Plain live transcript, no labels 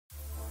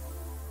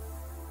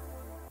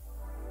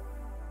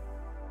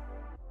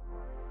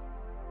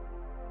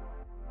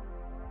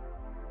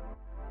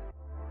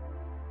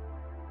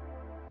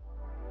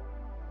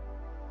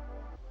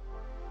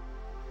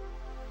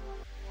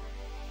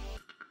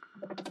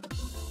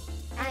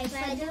I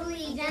pledge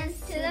allegiance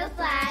to the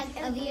flag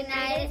of the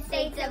United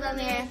States of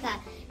America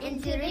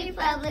and to the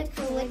republic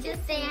for which it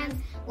stands,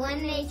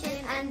 one nation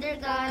under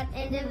God,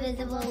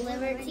 indivisible,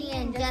 liberty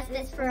and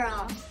justice for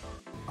all.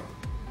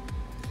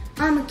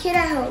 I'm a kid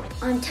I hope.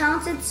 I'm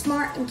talented,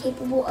 smart, and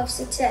capable of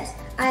success.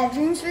 I have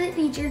dreams for the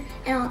future,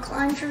 and I'll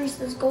climb to reach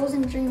those goals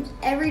and dreams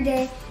every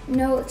day,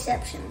 no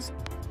exceptions.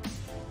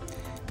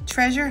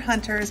 Treasure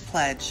Hunter's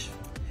Pledge.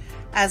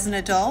 As an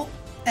adult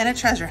and a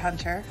treasure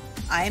hunter,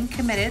 I am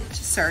committed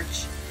to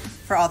search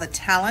for all the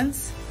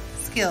talents,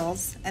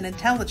 skills, and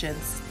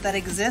intelligence that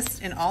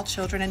exist in all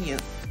children and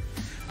youth.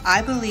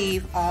 I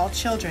believe all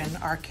children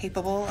are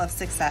capable of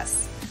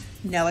success,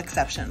 no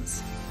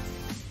exceptions.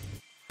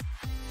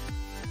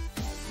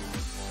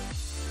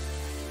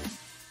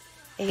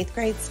 Eighth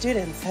grade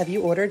students, have you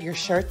ordered your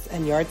shirts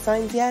and yard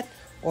signs yet?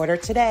 Order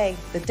today.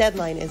 The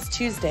deadline is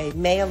Tuesday,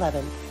 May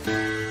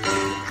 11th.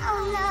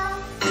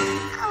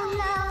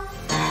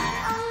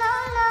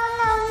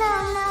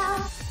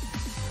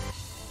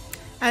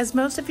 As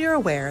most of you are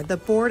aware, the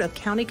Board of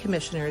County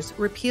Commissioners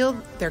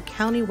repealed their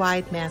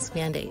county-wide mask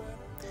mandate.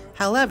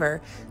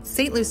 However,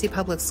 St. Lucie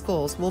Public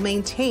Schools will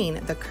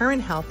maintain the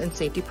current health and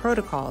safety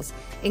protocols,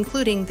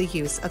 including the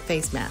use of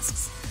face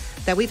masks,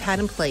 that we've had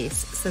in place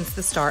since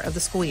the start of the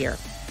school year.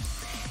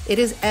 It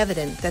is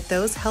evident that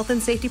those health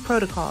and safety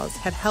protocols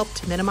have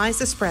helped minimize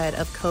the spread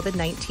of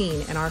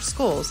COVID-19 in our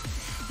schools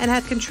and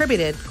have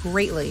contributed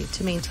greatly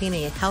to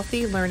maintaining a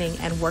healthy learning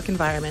and work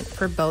environment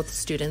for both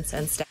students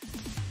and staff.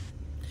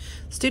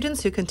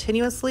 Students who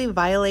continuously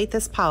violate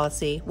this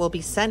policy will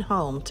be sent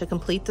home to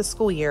complete the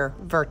school year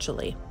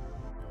virtually.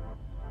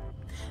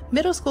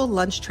 Middle school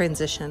lunch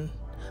transition.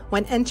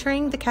 When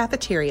entering the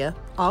cafeteria,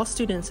 all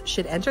students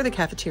should enter the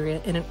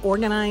cafeteria in an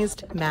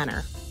organized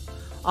manner.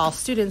 All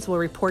students will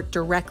report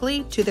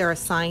directly to their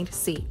assigned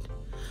seat.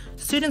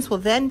 Students will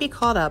then be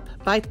called up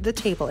by the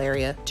table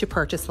area to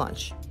purchase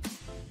lunch.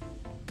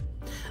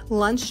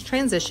 Lunch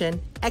transition,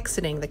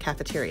 exiting the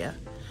cafeteria.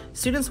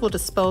 Students will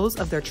dispose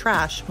of their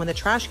trash when the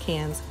trash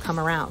cans come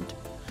around.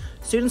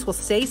 Students will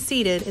stay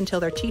seated until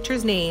their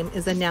teacher's name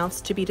is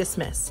announced to be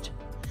dismissed.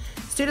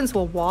 Students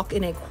will walk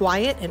in a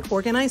quiet and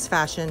organized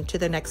fashion to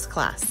the next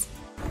class.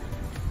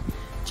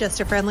 Just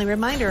a friendly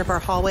reminder of our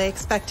hallway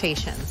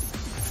expectations.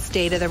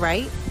 Stay to the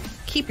right,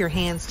 keep your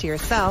hands to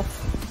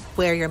yourself,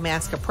 wear your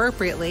mask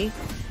appropriately,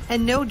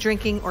 and no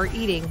drinking or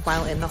eating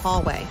while in the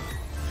hallway.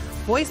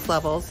 Voice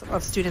levels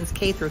of students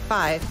K through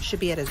 5 should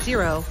be at a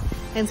 0,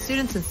 and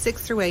students in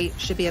 6 through 8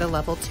 should be at a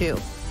level 2.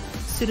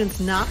 Students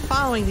not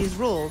following these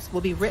rules will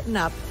be written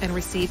up and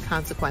receive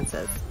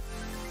consequences.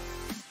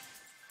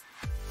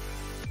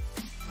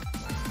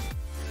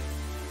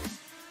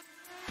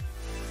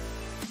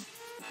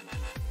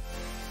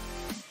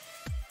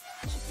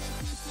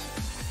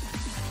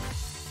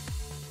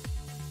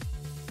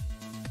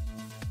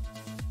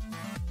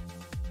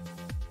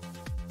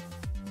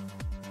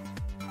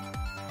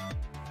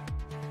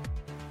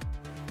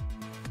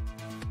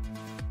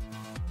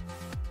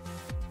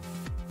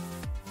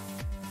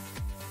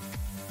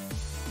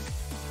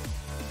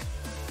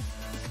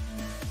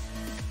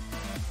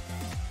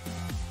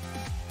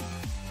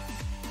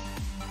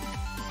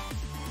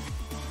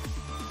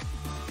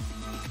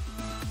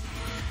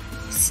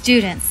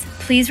 Students,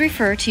 please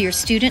refer to your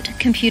student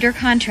computer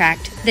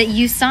contract that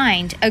you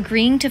signed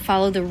agreeing to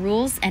follow the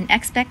rules and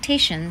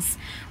expectations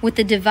with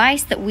the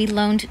device that we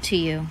loaned to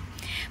you.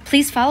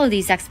 Please follow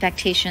these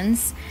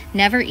expectations,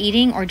 never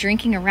eating or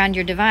drinking around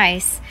your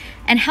device,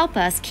 and help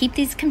us keep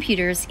these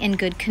computers in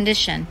good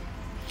condition.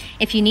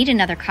 If you need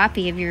another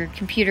copy of your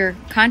computer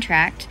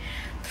contract,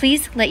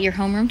 please let your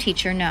homeroom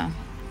teacher know.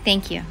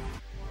 Thank you.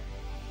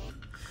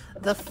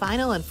 The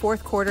final and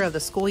fourth quarter of the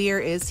school year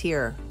is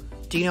here.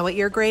 Do you know what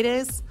your grade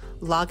is?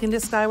 Log into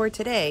Skyward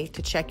today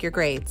to check your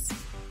grades.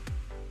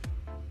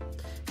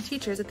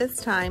 Teachers, at this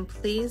time,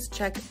 please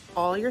check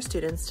all your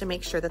students to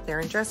make sure that they're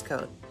in dress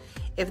code.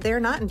 If they're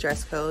not in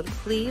dress code,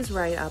 please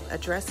write up a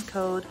dress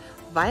code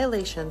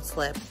violation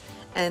slip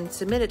and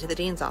submit it to the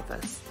dean's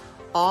office.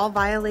 All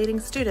violating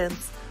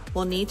students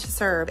will need to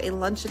serve a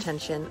lunch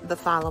detention the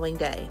following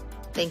day.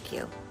 Thank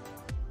you.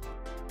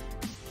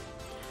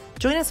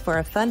 Join us for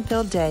a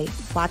fun-filled day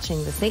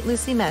watching the St.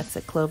 Lucie Mets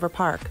at Clover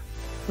Park.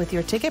 With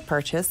your ticket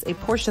purchase, a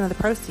portion of the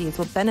proceeds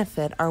will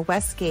benefit our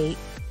Westgate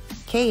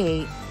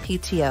K-8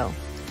 PTO.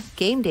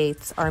 Game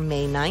dates are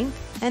May 9th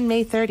and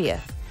May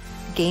 30th.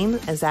 Game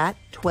is at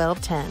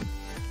 12:10.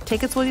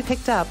 Tickets will be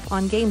picked up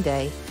on game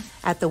day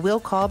at the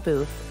Will Call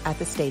booth at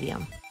the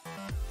stadium.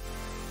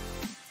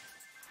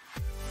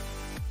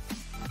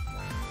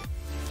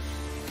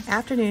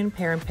 Afternoon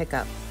parent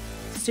pickup.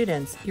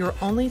 Students, you're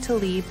only to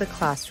leave the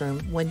classroom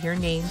when your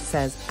name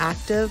says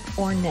active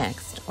or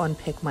next on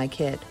Pick My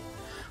Kid.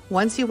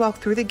 Once you walk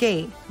through the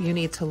gate, you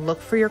need to look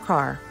for your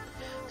car.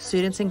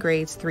 Students in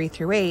grades 3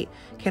 through 8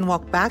 can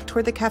walk back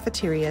toward the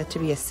cafeteria to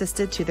be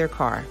assisted to their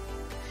car.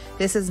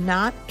 This is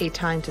not a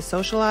time to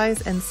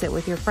socialize and sit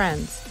with your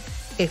friends.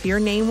 If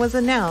your name was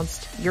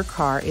announced, your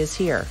car is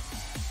here.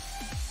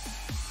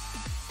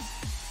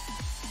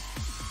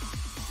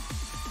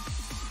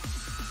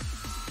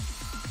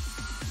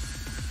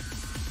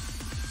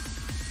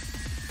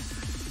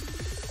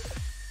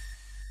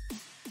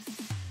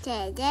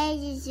 Today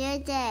is your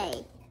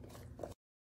day.